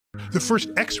the first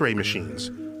X-ray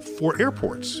machines for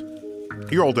airports.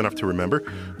 You're old enough to remember.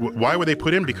 Why were they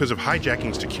put in? Because of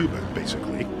hijackings to Cuba,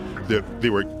 basically. They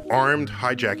were armed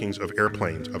hijackings of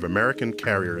airplanes, of American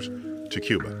carriers to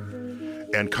Cuba.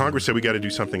 And Congress said, we got to do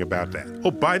something about that.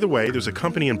 Oh, by the way, there's a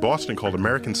company in Boston called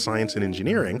American Science and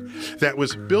Engineering that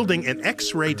was building an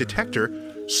X-ray detector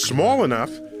small enough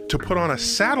to put on a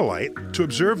satellite to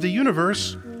observe the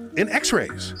universe in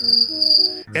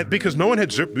X-rays. And because no one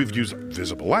had, we've used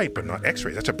visible light, but not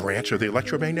X-rays. That's a branch of the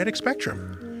electromagnetic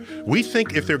spectrum. We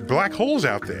think if there are black holes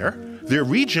out there, their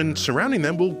region surrounding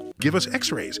them will give us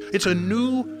X-rays. It's a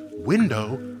new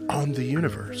window on the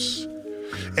universe.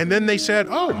 And then they said,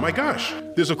 oh my gosh,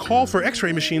 there's a call for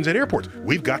X-ray machines at airports.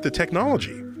 We've got the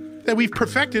technology that we've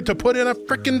perfected to put in a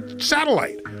frickin'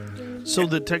 satellite. So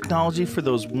the technology for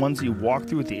those ones you walk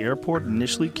through at the airport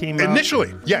initially came out?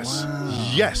 Initially, yes.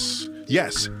 Wow.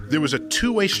 Yes. There was a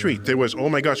two-way street. There was, oh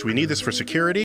my gosh, we need this for security.